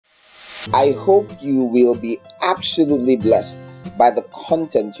I hope you will be absolutely blessed by the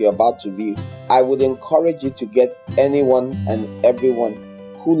content you're about to view. I would encourage you to get anyone and everyone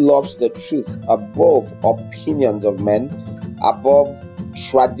who loves the truth above opinions of men, above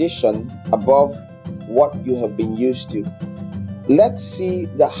tradition, above what you have been used to. Let's see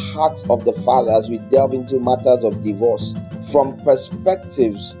the heart of the Father as we delve into matters of divorce from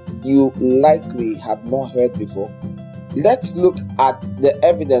perspectives you likely have not heard before. Let's look at the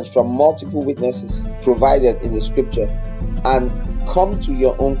evidence from multiple witnesses provided in the scripture and come to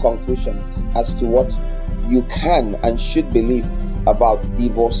your own conclusions as to what you can and should believe about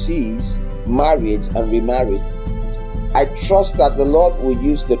divorcees, marriage, and remarried. I trust that the Lord will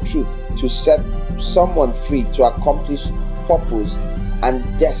use the truth to set someone free to accomplish purpose and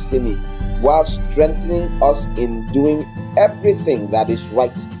destiny while strengthening us in doing everything that is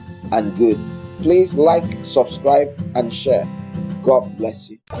right and good. Please like, subscribe, and share. God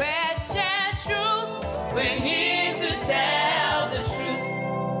bless you. We're here to tell the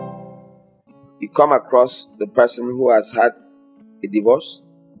truth. You come across the person who has had a divorce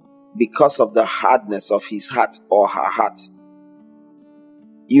because of the hardness of his heart or her heart.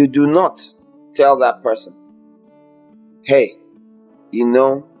 You do not tell that person, hey,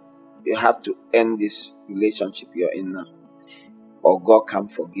 you have to end this relationship you're in now, or God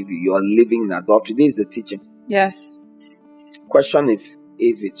can't forgive you. You're living in adultery. This is the teaching. Yes. Question if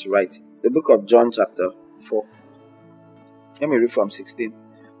it's right. The book of John chapter 4. Let me read from 16.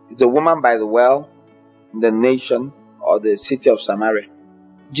 It's a woman by the well in the nation or the city of Samaria.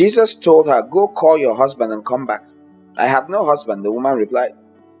 Jesus told her, go call your husband and come back. I have no husband, the woman replied.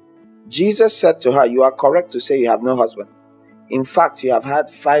 Jesus said to her, you are correct to say you have no husband. In fact, you have had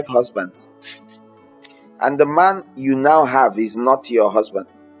 5 husbands. And the man you now have is not your husband.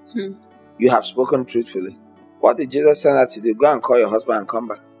 You have spoken truthfully. What did Jesus send her to do? Go and call your husband and come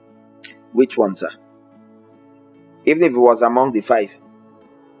back. Which one, sir? Even if it was among the 5.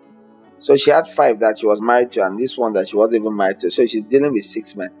 So she had 5 that she was married to, and this one that she wasn't even married to. So she's dealing with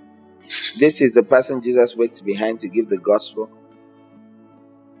 6 men. This is the person Jesus waits behind to give the gospel.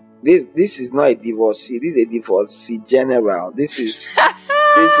 This is not a divorcee. This is a divorcee general. This is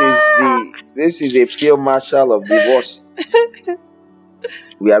a field marshal of divorce.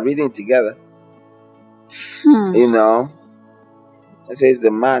 We are reading together. It says the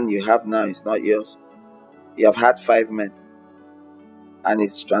man you have now is not yours. You have had 5 men, and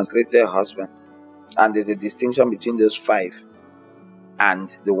it's translated husband. And there's a distinction between those 5 and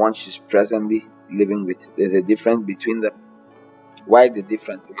the one she's presently living with. There's a difference between them. Why the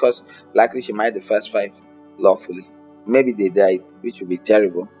difference? Because likely she married the first 5 lawfully. Maybe they died, which would be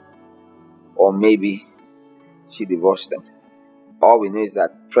terrible. Or maybe she divorced them. All we know is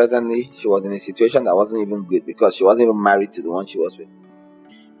that presently she was in a situation that wasn't even good because she wasn't even married to the one she was with.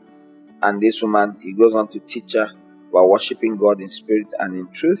 And this woman, he goes on to teach her about worshiping God in spirit and in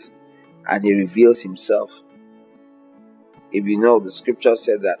truth, and he reveals himself. If you know, the scripture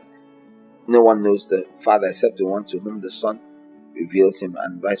said that no one knows the Father except the one to whom the Son reveals him,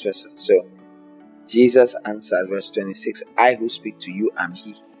 and vice versa. So Jesus answered, verse 26, I who speak to you am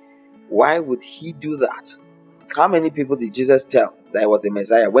he. Why would he do that? How many people did Jesus tell that he was the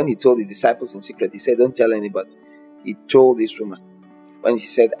Messiah? When he told his disciples in secret, he said, don't tell anybody. He told this woman, when he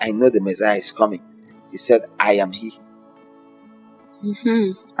said, I know the Messiah is coming, he said, I am he.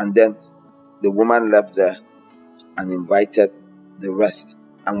 And then the woman left there and invited the rest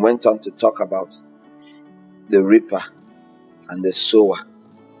and went on to talk about the reaper and the sower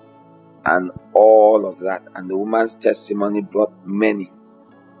and all of that. And the woman's testimony brought many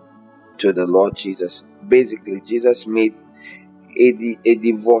to the Lord Jesus. Basically, Jesus made a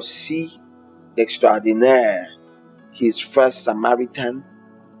divorcee extraordinaire his first Samaritan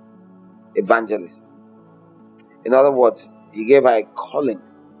evangelist. In other words, he gave her a calling.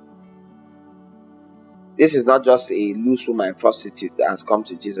 This is not just a loose woman, a prostitute that has come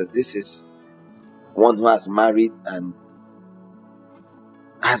to Jesus. This is one who has married and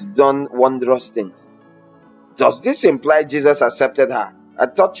has done wondrous things. Does this imply Jesus accepted her? I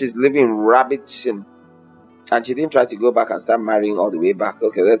thought she's living in rabbit sin. And she didn't try to go back and start marrying all the way back.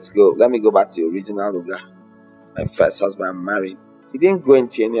 Okay, let's go. Let me go back to the original Uga. My first husband married. He didn't go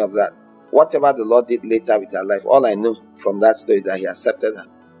into any of that. Whatever the Lord did later with her life, all I know from that story is that he accepted her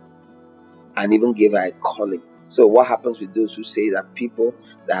and even gave her a calling. So what happens with those who say that people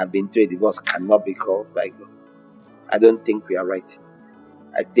that have been through a divorce cannot be called by God? I don't think we are right.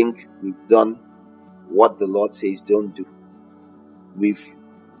 I think we've done what the Lord says don't do. We've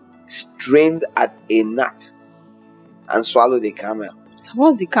strained at a gnat and swallowed a camel. So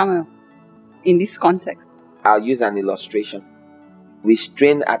what's the camel in this context? I'll use an illustration. We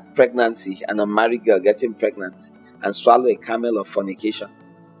strain at pregnancy and a married girl getting pregnant and swallow a camel of fornication.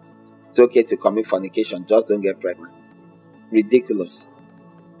 It's okay to commit fornication, just don't get pregnant. Ridiculous.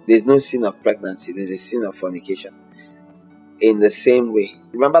 There's no sin of pregnancy, there's a sin of fornication. In the same way,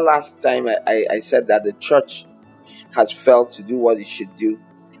 remember last time I said that the church has failed to do what it should do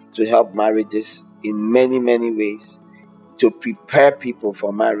to help marriages in many, many ways, to prepare people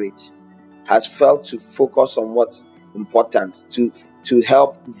for marriage, has failed to focus on what's important, to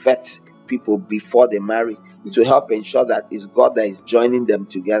help vet people before they marry, to help ensure that it's God that is joining them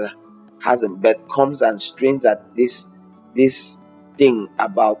together. Hasn't, but comes and strains at this thing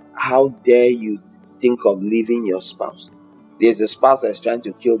about how dare you think of leaving your spouse. There's a spouse that's trying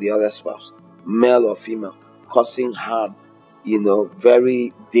to kill the other spouse, male or female, causing harm,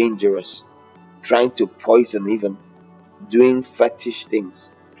 very dangerous, trying to poison, even doing fetish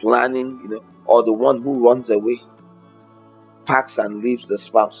things, planning, or the one who runs away, packs and leaves the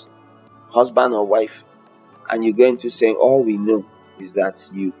spouse, husband or wife, and you go into saying, all we know is that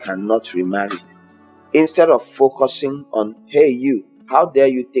you cannot remarry. Instead of focusing on, hey, you, how dare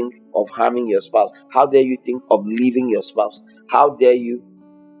you think of harming your spouse? How dare you think of leaving your spouse? How dare you?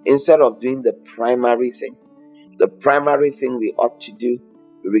 Instead of doing the primary thing we ought to do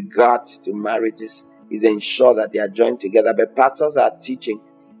with regards to marriages is ensure that they are joined together. But pastors are teaching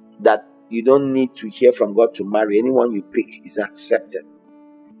that you don't need to hear from God to marry. Anyone you pick is accepted.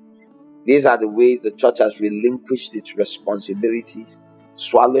 These are the ways the church has relinquished its responsibilities,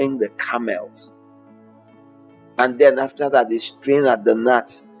 swallowing the camels. And then after that, they strain at the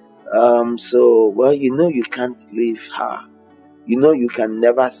gnat. You can't leave her. You can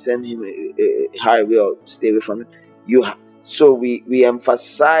never send him her away or stay away from him. So we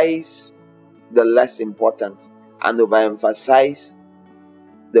emphasize the less important and overemphasize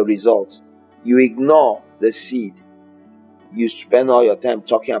the result. You ignore the seed. You spend all your time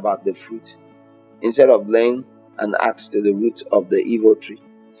talking about the fruit instead of laying an axe to the root of the evil tree.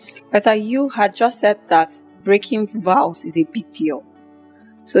 But you had just said that breaking vows is a big deal.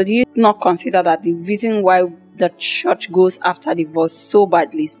 So do you not consider that the reason why the church goes after divorce so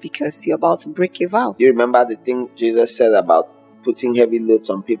badly is because you're about to break a vow? You remember the thing Jesus said about putting heavy loads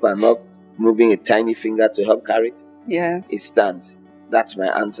on people and not moving a tiny finger to help carry it? Yes. It stands. That's my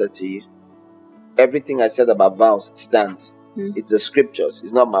answer to you. Everything I said about vows stands. It's the scriptures.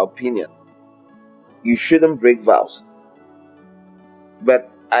 It's not my opinion. You shouldn't break vows. But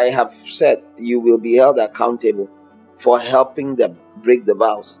I have said you will be held accountable for helping them break the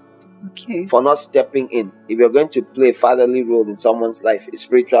vows. Okay. For not stepping in. If you're going to play a fatherly role in someone's life, a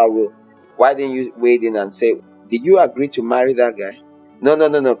spiritual role, why didn't you wade in and say, did you agree to marry that guy?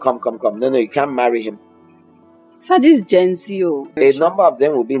 No, come. No, you can't marry him. So this Gen Z. A number of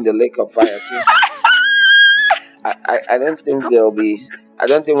them will be in the lake of fire too. I don't think they'll be. I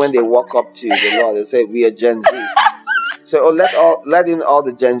don't think when they walk up to the Lord, they'll say, we are Gen Z. So let in all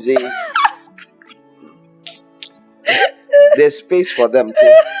the Gen Z. There's space for them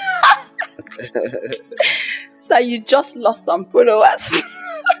too. So you just lost some followers.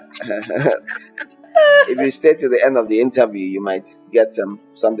 If you stay to the end of the interview, you might get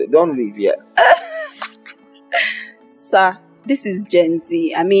something. Don't leave yet. Sir, this is Gen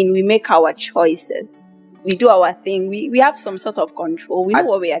Z. I mean, we make our choices. We do our thing. We have some sort of control. We know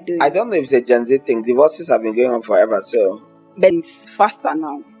what we are doing. I don't know if it's a Gen Z thing. Divorces have been going on forever, so. But it's faster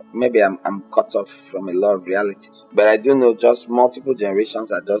now. Maybe I'm cut off from a lot of reality. But I do know just multiple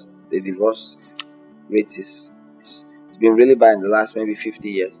generations are just, the divorce rate it's been really bad in the last maybe 50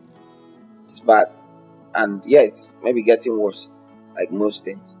 years. It's bad. And yeah, it's maybe getting worse, like most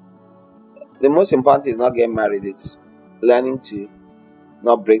things. The most important is not getting married. It's learning to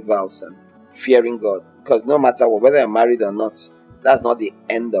not break vows and fearing God. Because no matter what, whether you're married or not, that's not the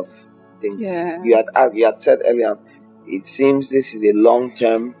end of things. Yes. You had said earlier, it seems this is a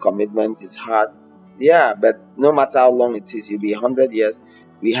long-term commitment. It's hard. Yeah, but no matter how long it is, you'll be 100 years.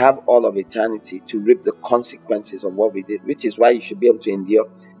 We have all of eternity to reap the consequences of what we did, which is why you should be able to endure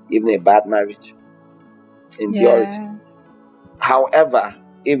even a bad marriage. Endure it. However,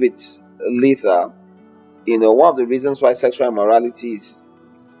 if it's lethal, one of the reasons why sexual immorality is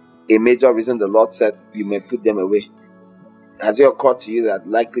a major reason the Lord said you may put them away. Has it occurred to you that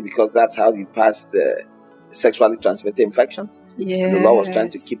likely because that's how you passed sexually transmitted infections? Yeah. The Lord was trying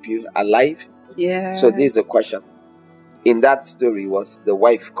to keep you alive? Yeah. So this is the question. In that story was the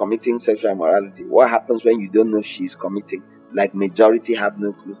wife committing sexual immorality. What happens when you don't know she's committing? Like majority have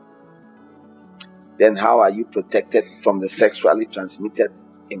no clue. Then how are you protected from the sexually transmitted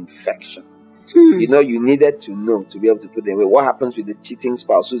infection? You needed to know to be able to put them away. What happens with the cheating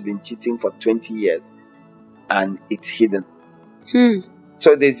spouse who's been cheating for 20 years and it's hidden?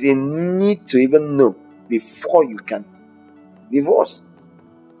 So there's a need to even know before you can divorce.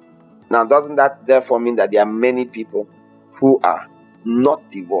 Now, doesn't that therefore mean that there are many people who are not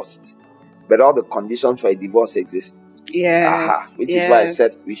divorced, but all the conditions for a divorce exist? Yes. Which is why I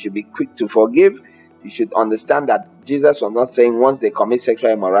said we should be quick to forgive. You should understand that Jesus was not saying once they commit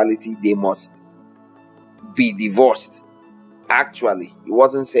sexual immorality, they must be divorced. Actually, he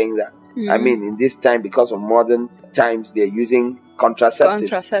wasn't saying that. I mean, in this time, because of modern times, they're using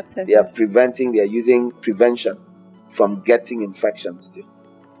contraceptives. They are using prevention from getting infections too.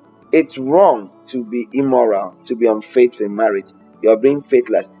 It's wrong to be immoral, to be unfaithful in marriage. You're being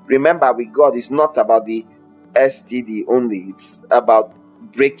faithless. Remember, with God, it's not about the STD only. It's about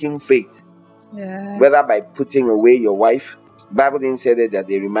breaking faith. Yes. Whether by putting away your wife. Bible didn't say that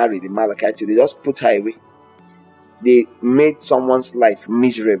they remarried in Malachi 2. They just put her away. They made someone's life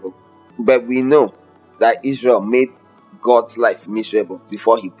miserable. But we know that Israel made God's life miserable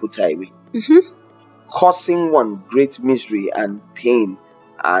before he put her away. Causing one great misery and pain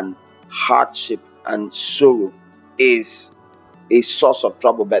and hardship and sorrow is a source of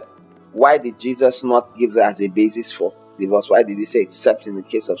trouble. But why did Jesus not give that as a basis for divorce? Why did he say except in the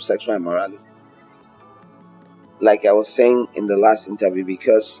case of sexual immorality? Like I was saying in the last interview,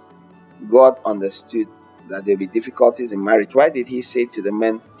 because God understood that there will be difficulties in marriage. Why did he say to the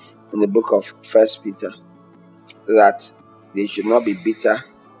men in the book of 1 Peter that they should not be bitter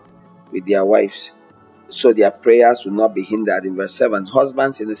with their wives, so their prayers will not be hindered? In verse 7,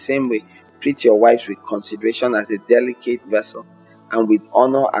 husbands, in the same way, treat your wives with consideration as a delicate vessel, and with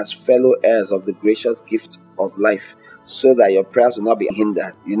honor as fellow heirs of the gracious gift of life, so that your prayers will not be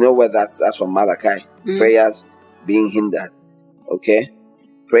hindered. You know where that's from Malachi. Prayers being hindered. Okay?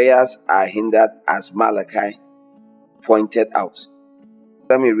 Prayers are hindered as Malachi pointed out.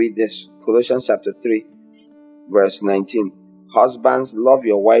 Let me read this. Colossians chapter 3, verse 19. Husbands, love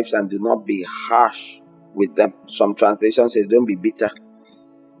your wives and do not be harsh with them. Some translation says don't be bitter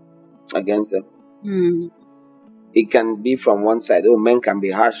against them. It can be from one side. Men can be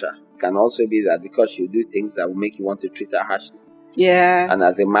harsher. It can also be that because you do things that will make you want to treat her harshly. Yeah. And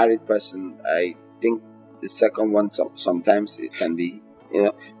as a married person, I think the second one, sometimes it can be,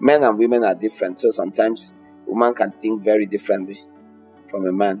 men and women are different. So sometimes woman can think very differently from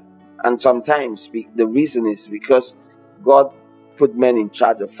a man. And sometimes the reason is because God put men in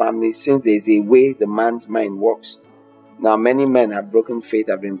charge of families, since there is a way the man's mind works. Now, many men have broken faith,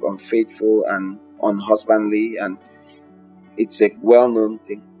 have been unfaithful and unhusbandly, and it's a well-known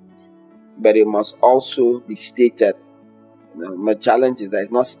thing. But it must also be stated. My challenge is that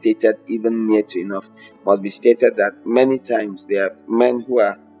it's not stated even near to enough. It must be stated that many times there are men who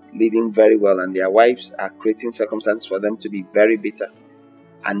are leading very well and their wives are creating circumstances for them to be very bitter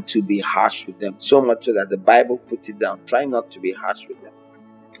and to be harsh with them. So much so that the Bible puts it down. Try not to be harsh with them.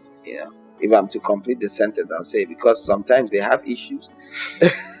 If I'm to complete the sentence, I'll say, because sometimes they have issues.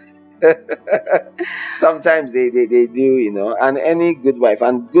 Sometimes they do, and any good wife,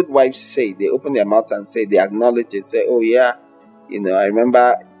 and good wives say, they open their mouths and say, they acknowledge it, say, oh yeah, I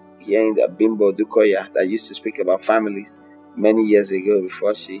remember hearing the Bimbo Dukoya that used to speak about families many years ago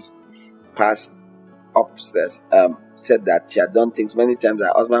before she passed upstairs, said that she had done things many times that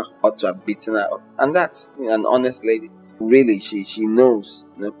her husband ought to have beaten her up. And that's an honest lady. Really, she knows,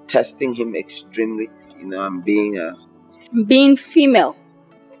 testing him extremely, and being female.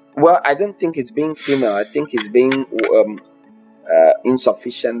 Well, I don't think it's being female. I think it's being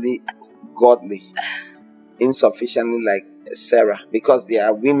insufficiently godly, insufficiently like Sarah. Because there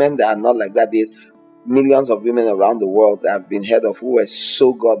are women that are not like that. There's millions of women around the world that have been heard of who were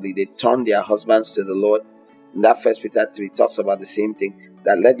so godly. They turned their husbands to the Lord. And that 1 Peter 3 talks about the same thing.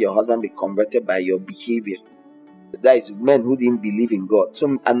 That let your husband be converted by your behavior. That is men who didn't believe in God.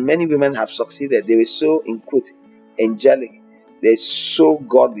 And many women have succeeded. They were so, in quote, angelic. They're so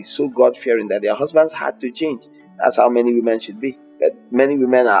godly, so God-fearing that their husbands had to change. That's how many women should be. But many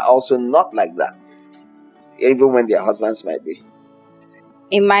women are also not like that, even when their husbands might be.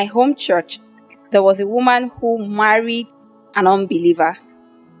 In my home church, there was a woman who married an unbeliever.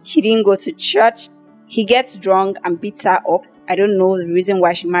 He didn't go to church. He gets drunk and beats her up. I don't know the reason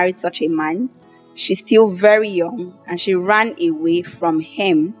why she married such a man. She's still very young and she ran away from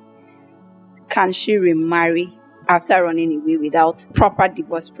him. Can she remarry after running away without proper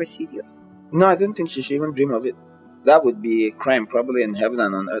divorce procedure? No, I don't think she should even dream of it. That would be a crime, probably in heaven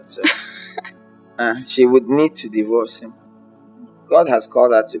and on earth. So. She would need to divorce him. God has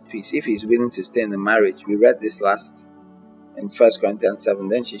called her to peace. If he's willing to stay in the marriage, we read this last in 1 Corinthians 7,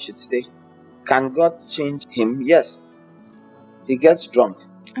 then she should stay. Can God change him? Yes. He gets drunk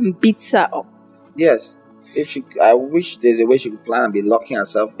and beats her up. Yes. I wish there's a way she could plan and be locking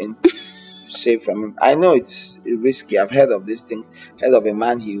herself in, safe from him. I know it's risky. I've heard of these things. Heard of a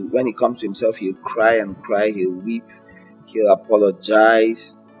man, when he comes to himself, he'll cry and cry, he'll weep, he'll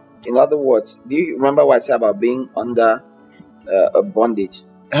apologize. In other words, do you remember what I said about being under a bondage?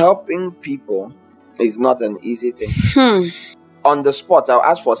 Helping people is not an easy thing. On the spot, I'll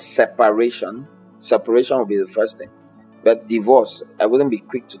ask for separation. Separation will be the first thing. But divorce, I wouldn't be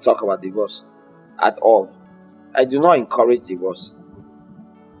quick to talk about divorce at all. I do not encourage divorce.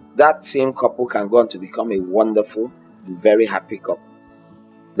 That same couple can go on to become a wonderful, very happy couple.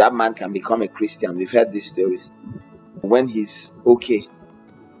 That man can become a Christian. We've heard these stories. When he's okay,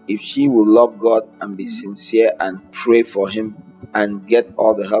 if she will love God and be sincere and pray for him and get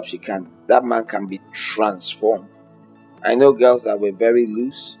all the help she can, that man can be transformed. I know girls that were very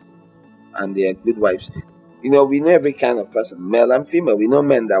loose and they are good wives. We know every kind of person, male and female. We know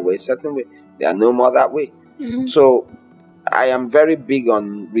men that were a certain way. They are no more that way. So I am very big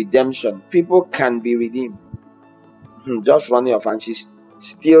on redemption. People can be redeemed. Just running off, and she's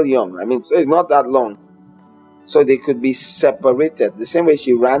still young. So it's not that long. So they could be separated. The same way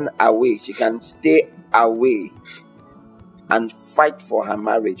she ran away, she can stay away and fight for her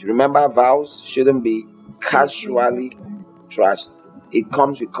marriage. Remember, vows shouldn't be casually trashed. It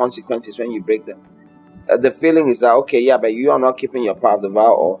comes with consequences when you break them. The feeling is that, okay, yeah, but you are not keeping your part of the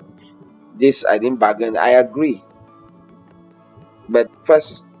vow, or this, I didn't bargain. I agree. But 1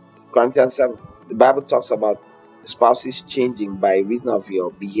 Corinthians 7, the Bible talks about spouses changing by reason of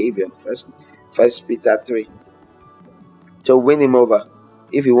your behavior. First Peter 3. So win him over.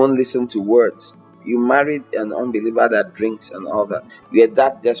 If he won't listen to words, you married an unbeliever that drinks and all that. You are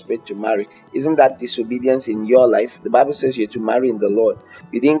that desperate to marry. Isn't that disobedience in your life? The Bible says you're to marry in the Lord.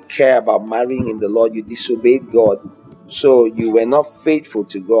 You didn't care about marrying in the Lord. You disobeyed God. So you were not faithful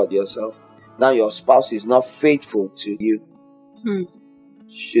to God yourself. Now your spouse is not faithful to you.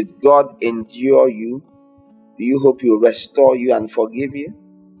 Should God endure you? Do you hope He'll restore you and forgive you?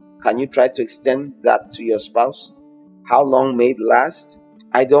 Can you try to extend that to your spouse? How long may it last?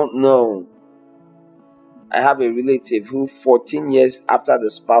 I don't know. I have a relative who 14 years after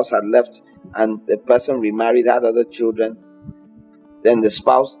the spouse had left and the person remarried, had other children, then the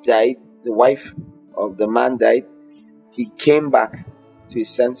spouse died, the wife of the man died. He came back to his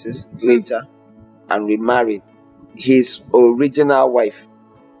senses later and remarried his original wife.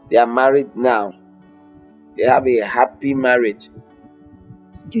 They are married now. They have a happy marriage.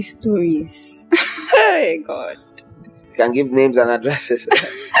 These stories. Hey, God. You can give names and addresses.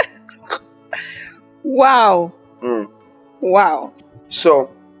 Wow. Wow.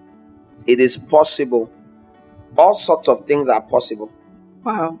 So, it is possible. All sorts of things are possible.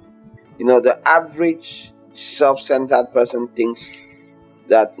 Wow. The average self-centered person thinks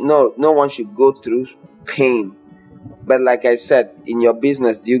that no one should go through pain. But like I said, in your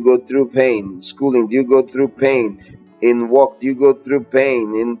business, do you go through pain? Schooling, do you go through pain? In work, do you go through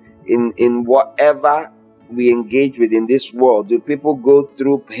pain? In whatever we engage with in this world, do people go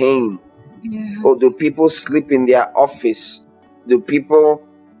through pain? Yes. Or do people sleep in their office? Do people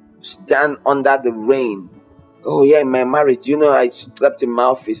stand under the rain? Oh yeah, in my marriage, I slept in my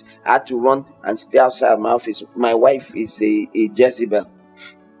office. I had to run and stay outside my office. My wife is a Jezebel.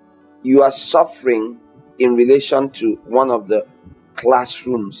 You are suffering in relation to one of the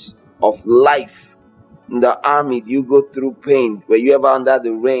classrooms of life. In the army, do you go through pain? Were you ever under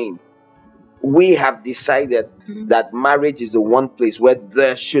the rain? We have decided that marriage is the one place where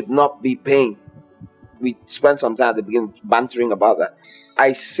there should not be pain. We spent some time at the beginning bantering about that.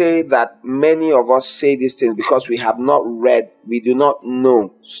 I say that many of us say these things because we have not read, we do not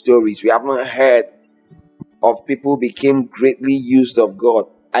know stories. We haven't heard of people who became greatly used of God.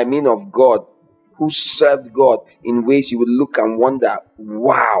 I mean of God, who served God in ways you would look and wonder,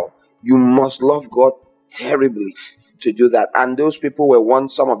 wow, you must love God terribly to do that. And those people were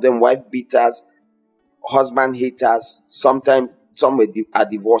some of them wife beaters, husband haters, sometimes some are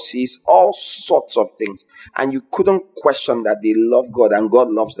divorcees, all sorts of things. And you couldn't question that they love God and God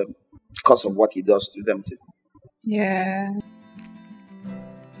loves them because of what He does to them too. Yeah.